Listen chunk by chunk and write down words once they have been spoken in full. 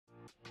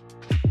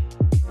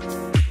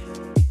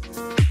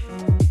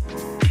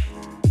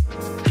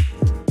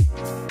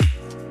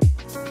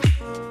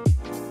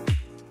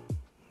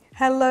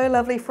Hello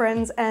lovely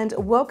friends and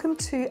welcome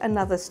to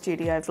another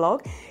studio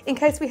vlog. In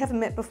case we haven't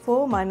met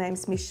before, my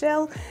name's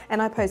Michelle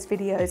and I post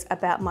videos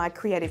about my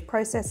creative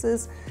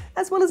processes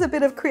as well as a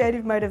bit of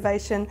creative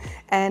motivation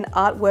and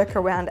artwork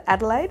around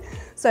Adelaide.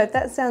 So if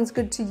that sounds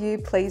good to you,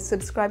 please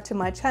subscribe to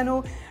my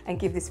channel and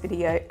give this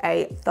video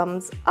a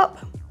thumbs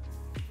up.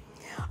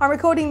 I'm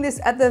recording this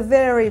at the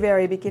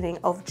very beginning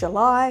of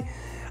July.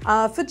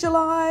 For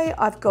July,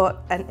 I've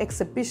got an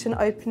exhibition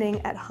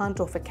opening at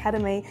Hahndorf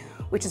Academy,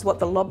 which is what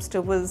the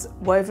lobster was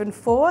woven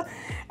for.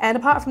 And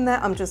apart from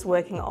that, I'm just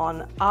working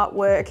on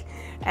artwork,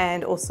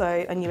 and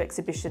also a new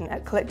exhibition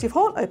at Collective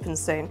Haunt opens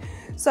soon.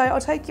 So I'll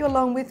take you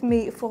along with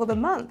me for the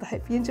month. I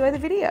hope you enjoy the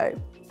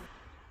video.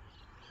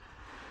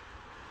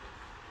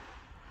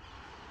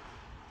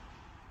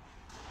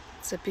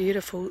 It's a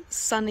beautiful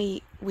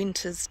sunny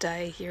winter's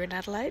day here in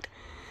Adelaide.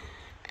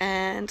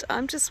 And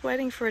I'm just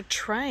waiting for a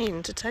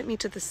train to take me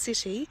to the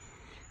city,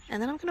 and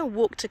then I'm going to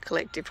walk to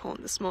Collective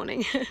Haunt this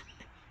morning.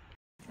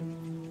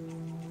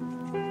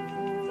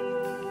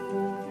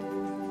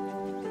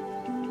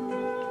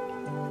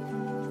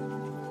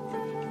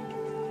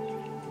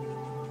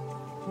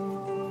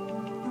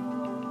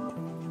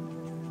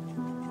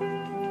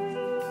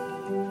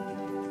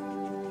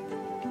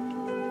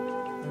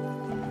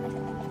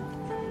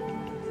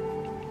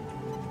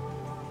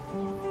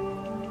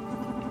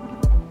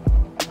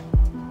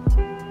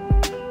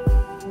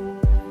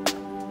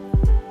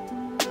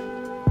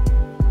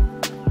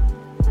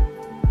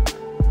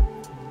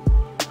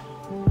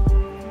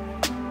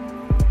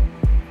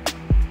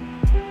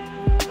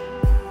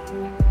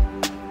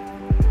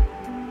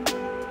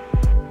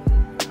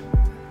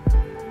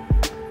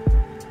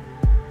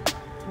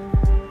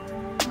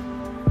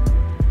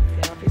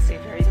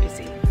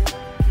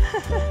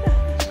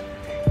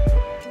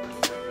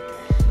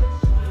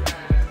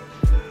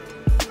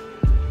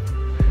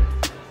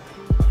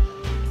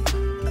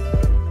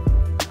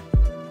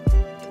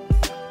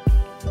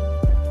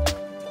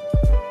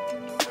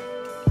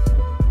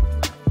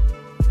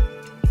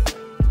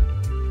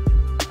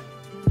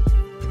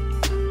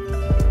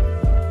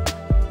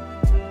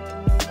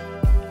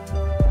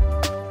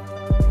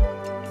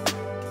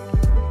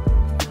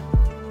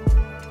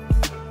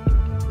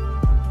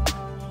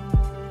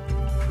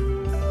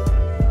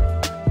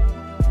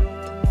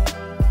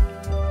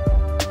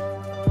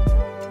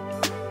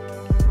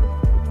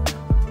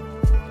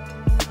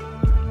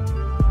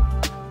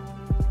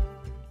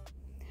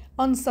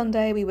 On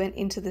Sunday, we went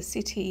into the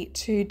city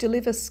to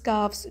deliver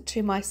scarves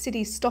to my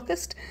city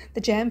stockist,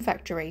 the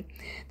JamFactory.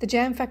 The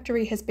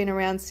JamFactory has been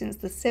around since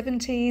the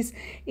 70s.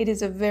 It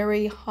is a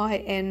very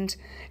high-end,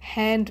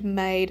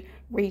 handmade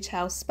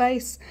retail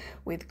space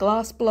with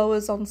glass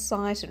blowers on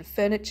site and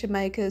furniture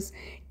makers.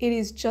 It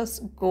is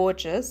just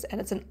gorgeous, and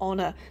it's an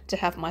honour to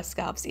have my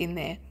scarves in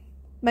there.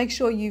 Make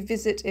sure you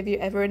visit if you're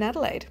ever in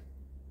Adelaide.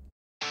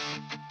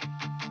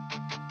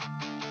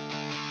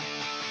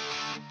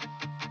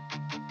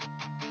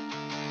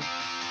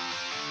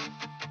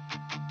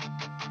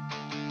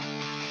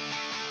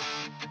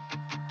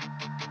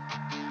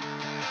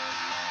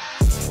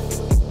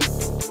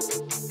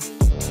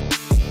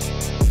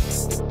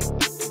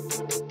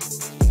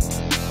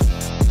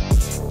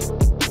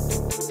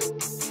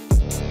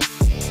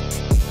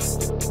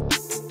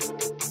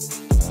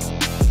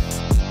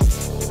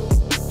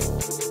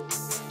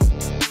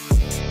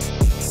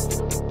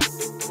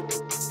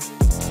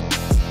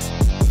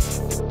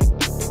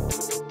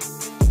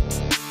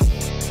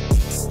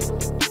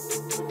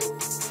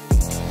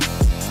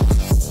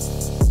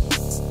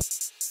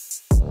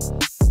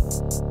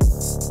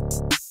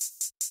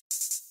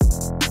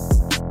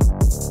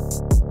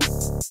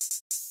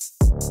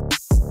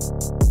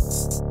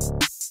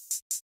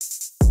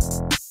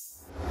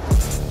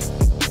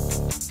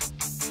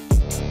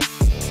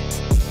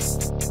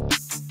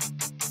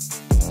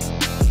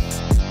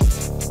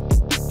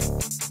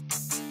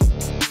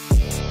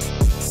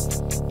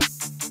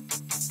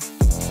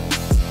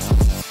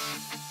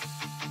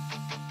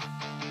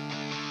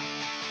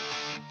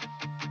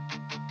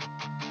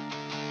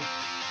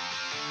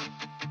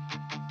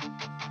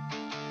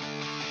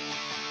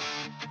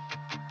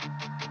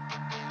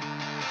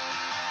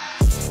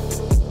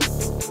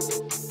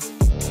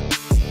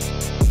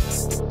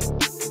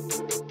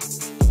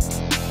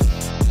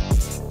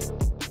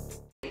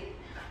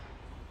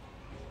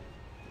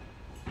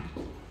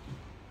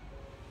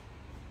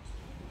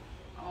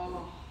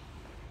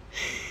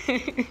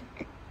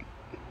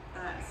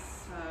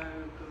 That's so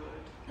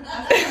good.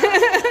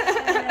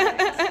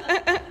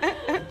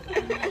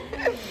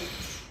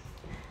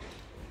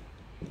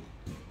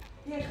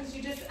 Yeah, because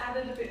you just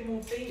added a bit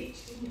more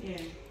beach, didn't you?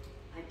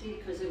 I did,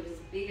 because it was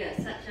bigger.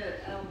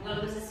 Well,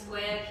 it was a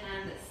square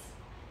canvas,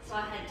 so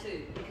I had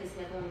to, because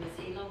the other one was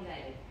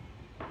elongated.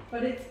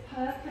 But it's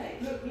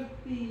perfect. Look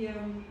the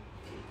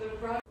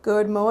road.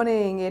 Good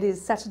morning. It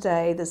is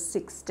Saturday, the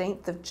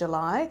 16th of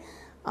July.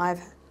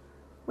 I've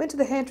went to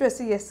the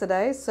hairdresser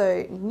yesterday,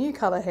 so new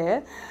colour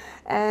hair,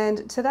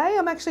 and today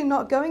I'm actually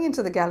not going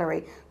into the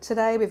gallery.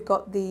 Today we've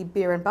got the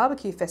Beer and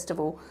Barbecue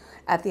Festival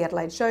at the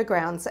Adelaide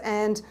Showgrounds,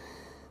 and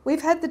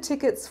We've had the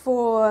tickets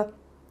for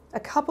a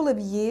couple of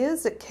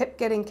years. It kept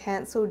getting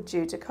cancelled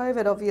due to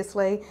COVID,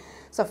 obviously.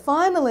 So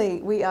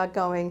finally we are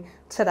going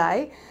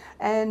today,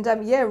 and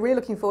yeah, really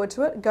looking forward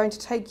to it. Going to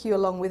take you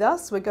along with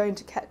us. We're going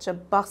to catch a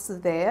bus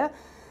there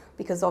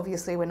because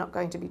obviously we're not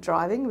going to be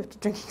driving. We're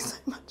drinking so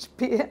much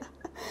beer.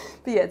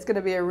 But yeah, it's going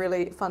to be a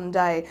really fun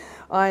day.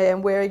 I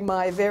am wearing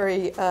my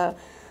very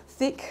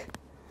thick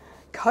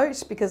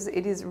coat because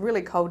it is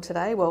really cold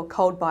today. Well,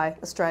 cold by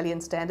Australian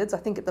standards. I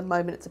think at the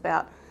moment it's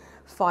about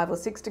 5 or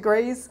 6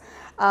 degrees,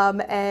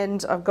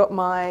 and I've got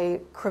my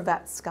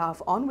cravat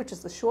scarf on, which is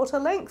the shorter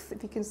length,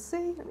 if you can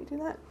see. Let me do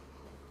that.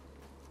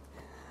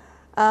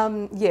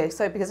 Yeah,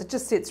 so because it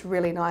just sits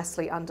really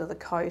nicely under the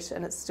coat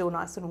and it's still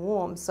nice and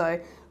warm.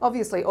 So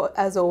obviously,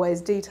 as always,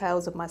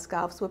 details of my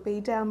scarves will be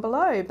down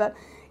below, but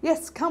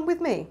yes, come with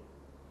me.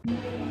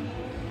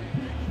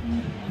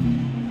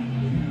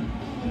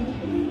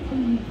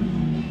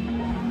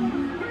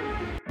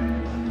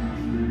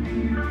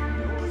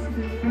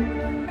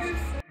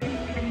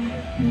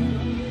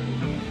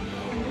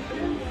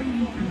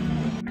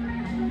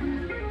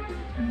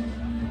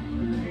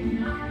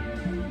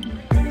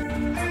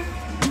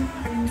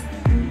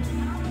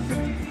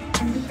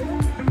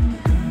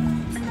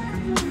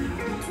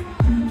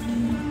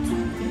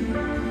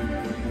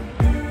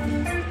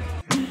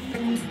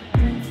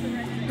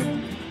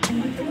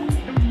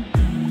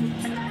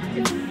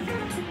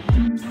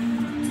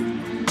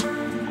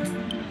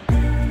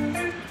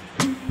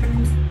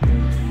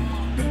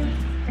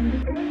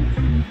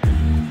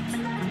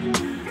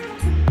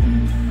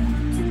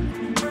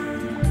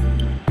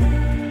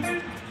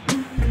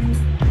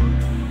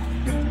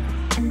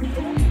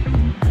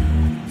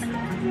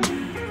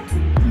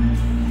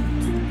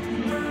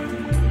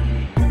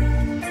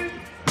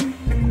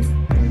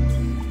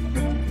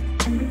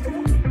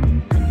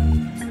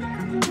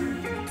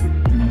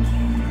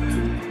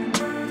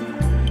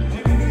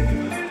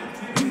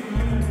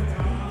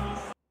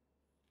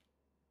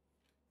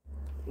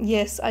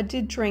 Yes, I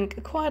did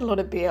drink quite a lot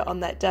of beer on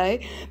that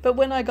day, but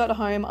when I got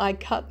home I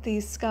cut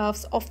these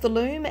scarves off the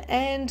loom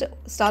and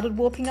started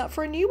warping up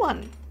for a new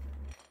one.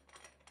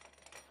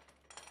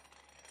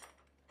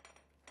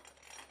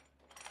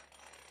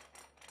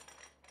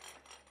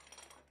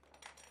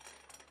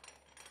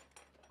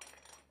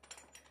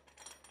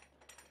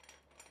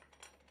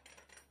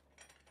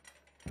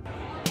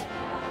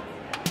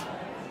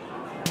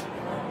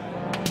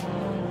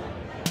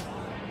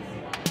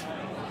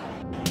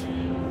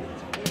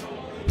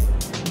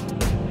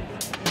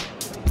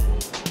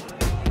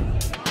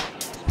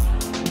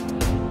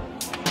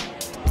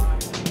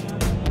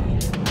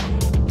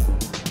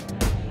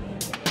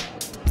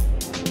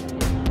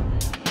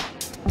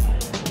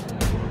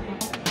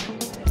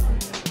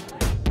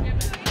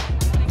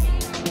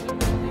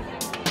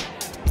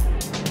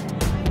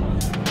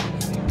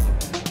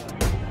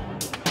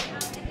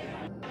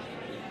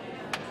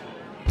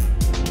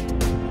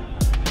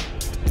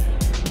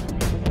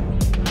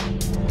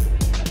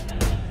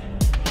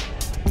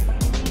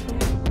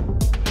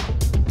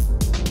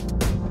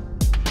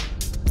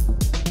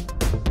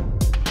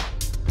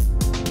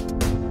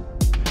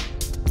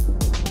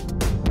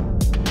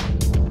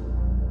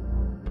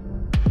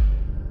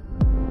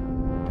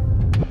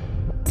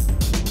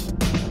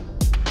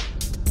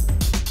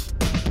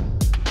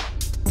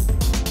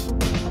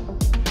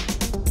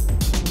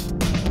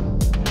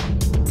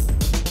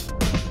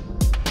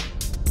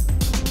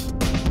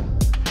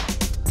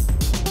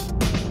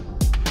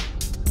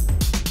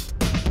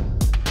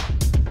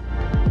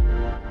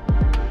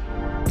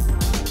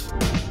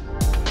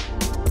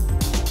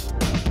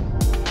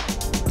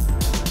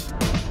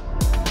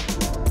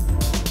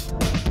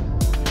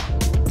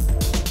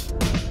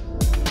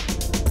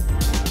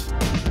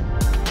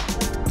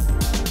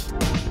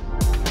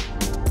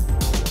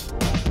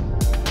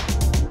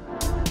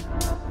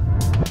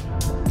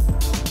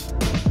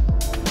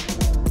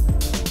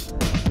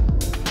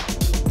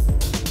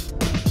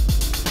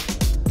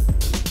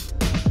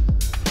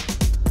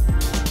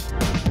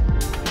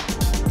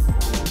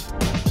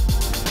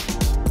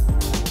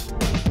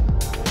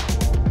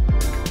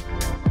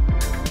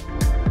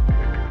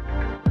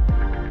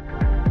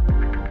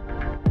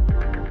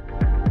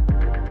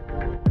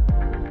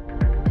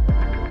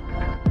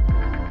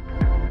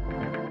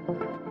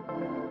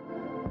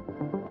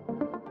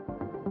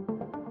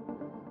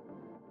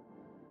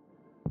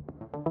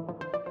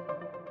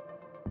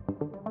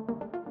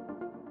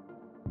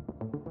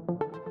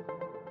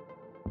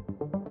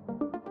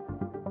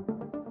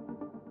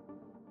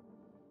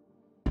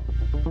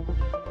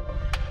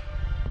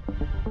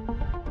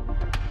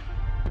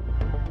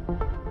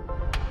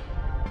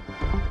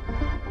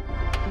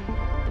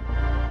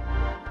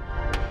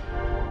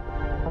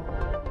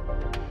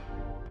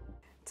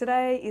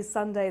 Today is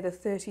Sunday the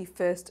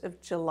 31st of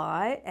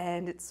July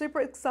and it's a super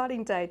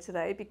exciting day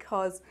today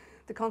because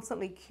the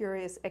Constantly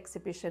Curious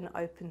exhibition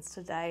opens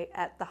today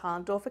at the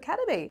Hahndorf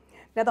Academy.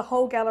 Now the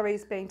whole gallery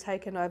is being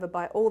taken over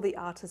by all the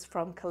artists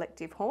from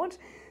Collective Haunt,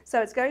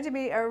 so it's going to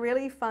be a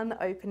really fun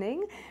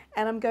opening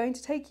and I'm going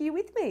to take you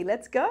with me.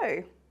 Let's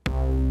go!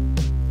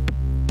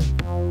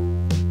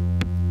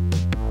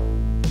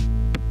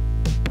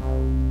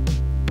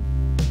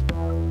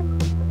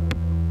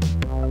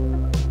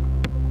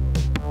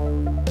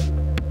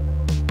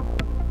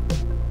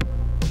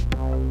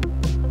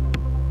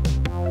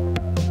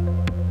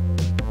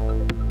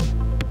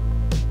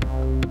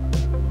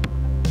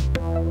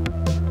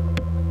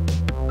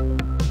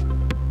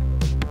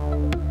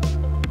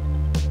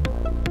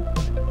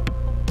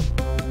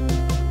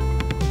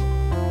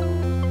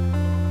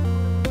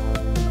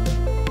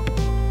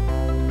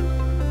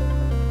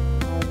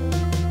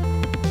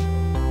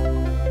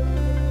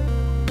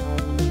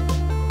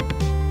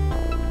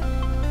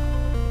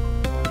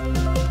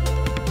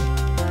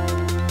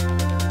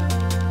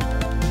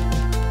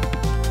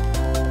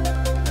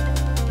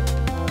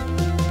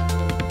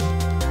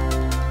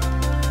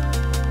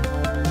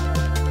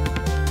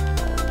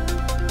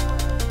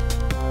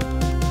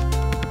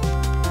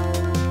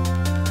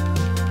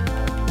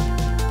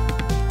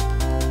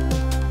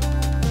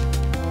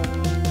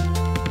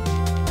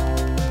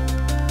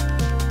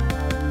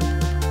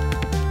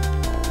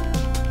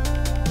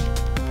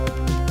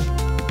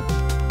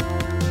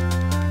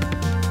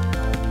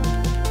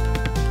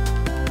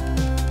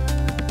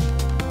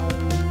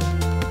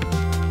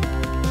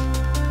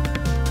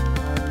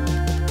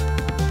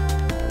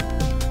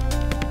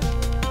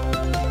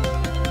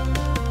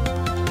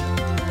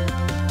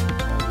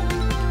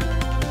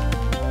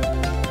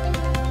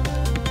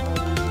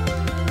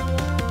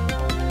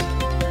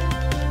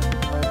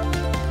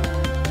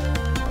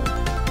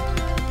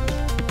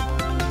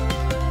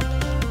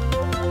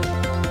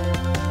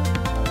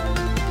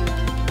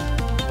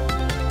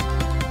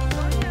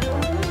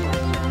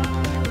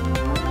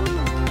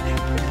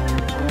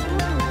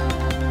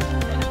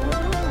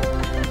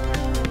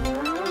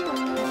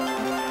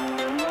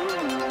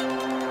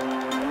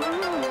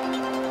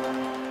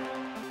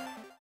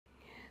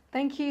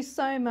 you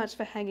so much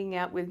for hanging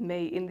out with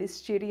me in this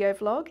studio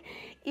vlog.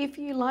 If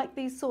you like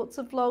these sorts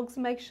of vlogs,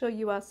 make sure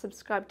you are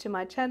subscribed to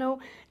my channel,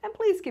 and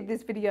please give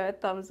this video a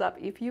thumbs up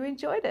if you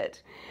enjoyed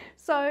it.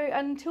 So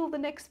until the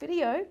next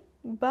video,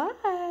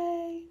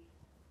 bye.